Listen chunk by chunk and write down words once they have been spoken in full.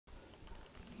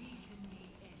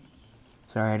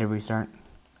Sorry, I had to restart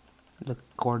the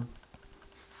cord.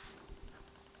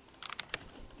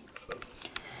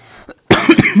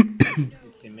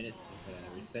 16 minutes.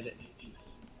 Reset it.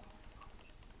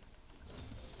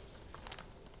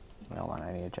 Hold on,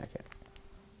 I need to check it.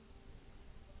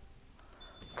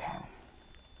 Okay.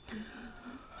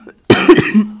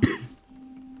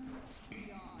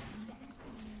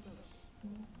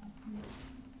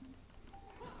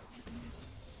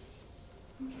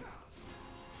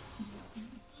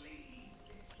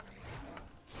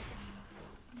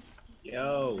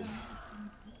 Yo.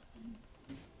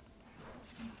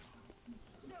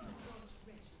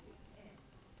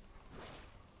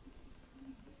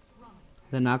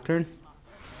 The Nocturne?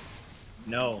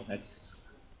 No, that's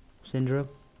Syndrome?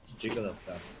 Jigglypuff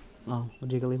stuff. Oh,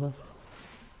 Jigglypuff?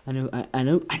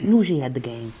 I knew she had the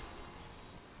game.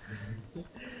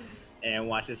 And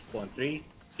watch this pull in 3,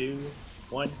 2,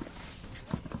 1.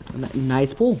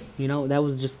 Nice pull. You know, that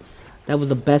was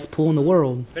the best pull in the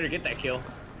world. Better get that kill.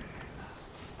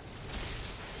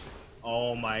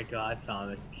 Oh my god,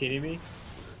 Thomas. You kidding me?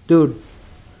 Dude,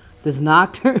 this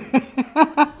Nocturne.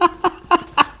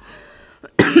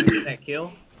 Get that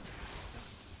kill?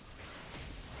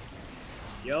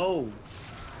 Yo.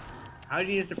 How did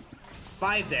you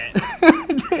survive that?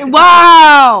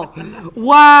 Wow!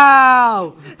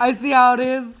 Wow! I see how it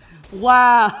is.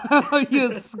 Wow!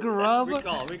 You scrub.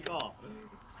 Recall.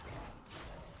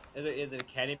 Is it a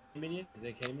candy minion? Is it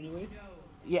a candy minion wave?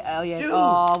 Yeah, oh yeah. Dude.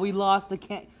 Oh, we lost the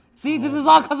can. See, this is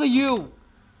all because of you.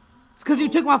 It's because you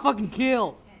took my fucking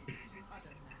kill.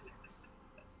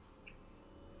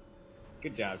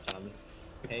 Good job, Thomas.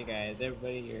 Hey guys,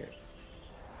 everybody here.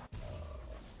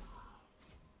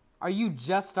 Are you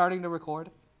just starting to record?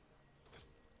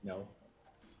 No.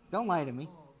 Don't lie to me.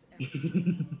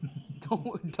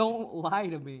 Don't lie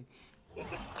to me.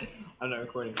 I'm not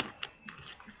recording.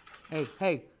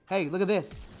 Hey, look at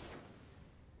this.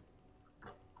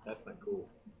 That's not cool.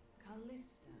 Kalista.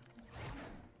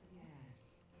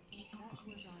 Yes. That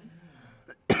was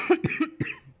our name.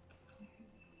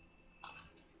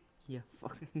 Yeah,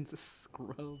 fucking just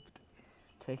scrubbed.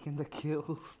 Taking the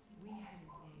kills. We had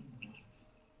names.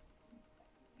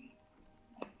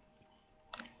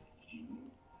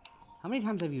 How many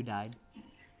times have you died?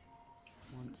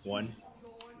 Once. One.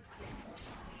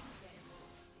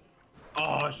 Oh,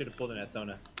 I should have pulled in that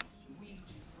Sona.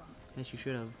 Yes, you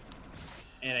should have.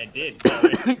 And I did.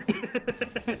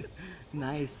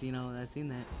 Nice, you know, I've seen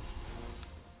that.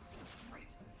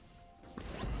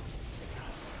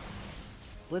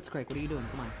 Blitzcrank, what are you doing?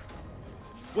 Come on.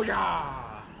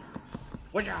 Wajah!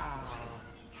 Wajah!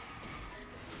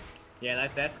 Yeah,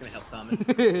 that's gonna help Thomas.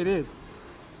 It is.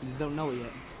 You just don't know it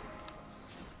yet.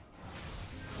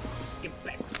 Get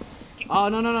back. Oh,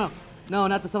 no. No,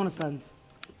 not the Sona stuns.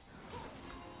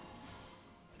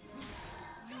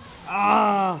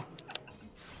 Ah!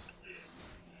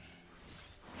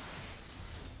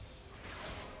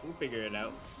 We'll figure it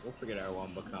out. We'll figure out our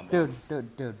wombo combo. Dude.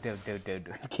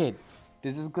 Kid,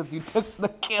 this is because you took the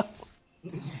kill.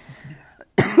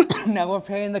 Now we're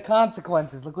paying the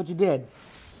consequences. Look what you did.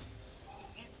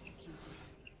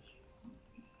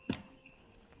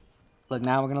 Look,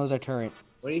 now we're gonna lose our turret.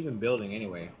 What are you even building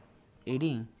anyway?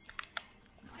 18.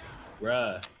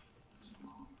 Bruh.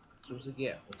 Supposed to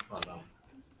get what's it called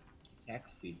attack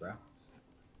speed, bruh.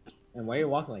 And why are you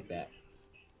walking like that?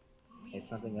 It's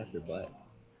something up your butt.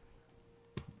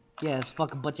 Yeah, it's a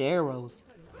fucking bunch of arrows.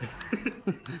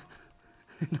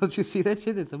 Don't you see that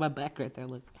shit? It's in my back right there,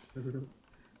 look.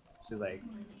 She's like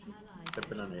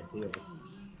stepping on her heels.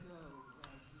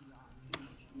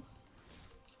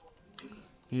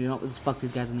 You know, just fuck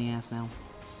these guys in the ass now.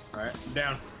 Alright, I'm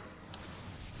down.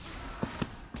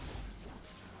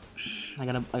 I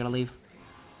gotta leave.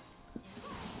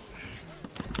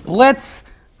 Blitz!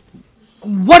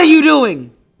 What are you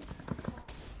doing?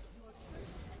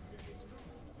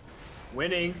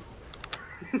 Winning.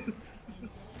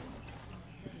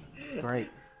 Great.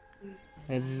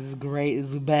 This is great. This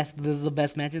is the best. This is the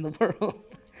best match in the world.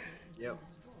 Yep.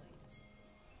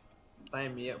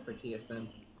 Sign me up for TSM.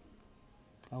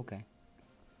 Okay.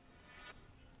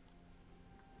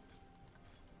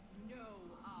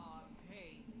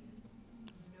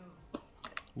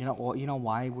 You know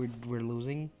why we're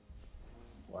losing?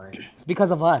 Why? It's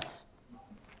because of us.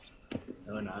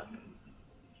 No, we're not.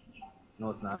 No,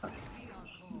 it's not.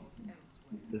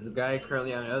 There's a guy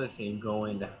currently on the other team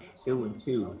going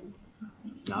 2-2.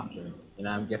 It's Nocturne. And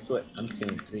I'm guess what? I'm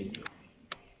 2-3.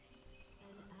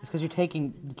 It's because you're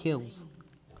taking kills.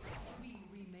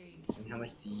 And how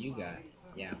much do you got?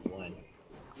 Yeah, 1.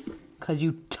 Because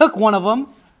you took one of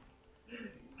them.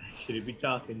 Should it be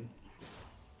talking?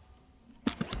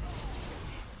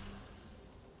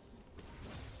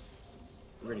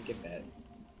 we're gonna get that.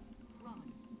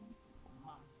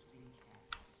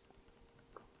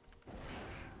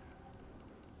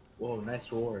 Whoa, nice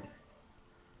sword.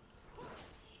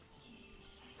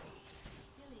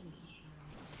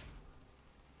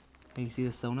 Can you see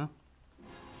the Sona?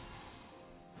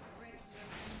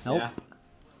 Nope. Yeah.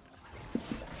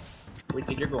 Where do you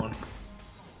think you're going?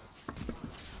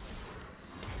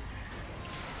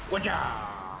 Whatcha?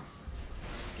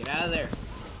 Get out of there.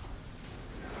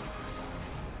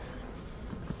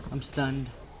 I'm stunned.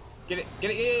 Get it,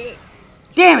 get it, get it, get it.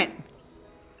 Damn it!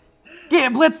 Get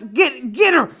it, Blitz!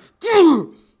 Get her!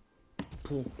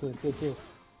 Pull. Look at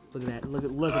that.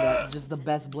 Look at that. Just the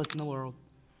best Blitz in the world.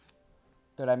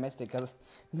 Dude, I missed it because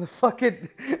the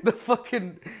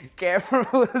fucking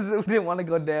camera didn't want to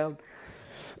go down.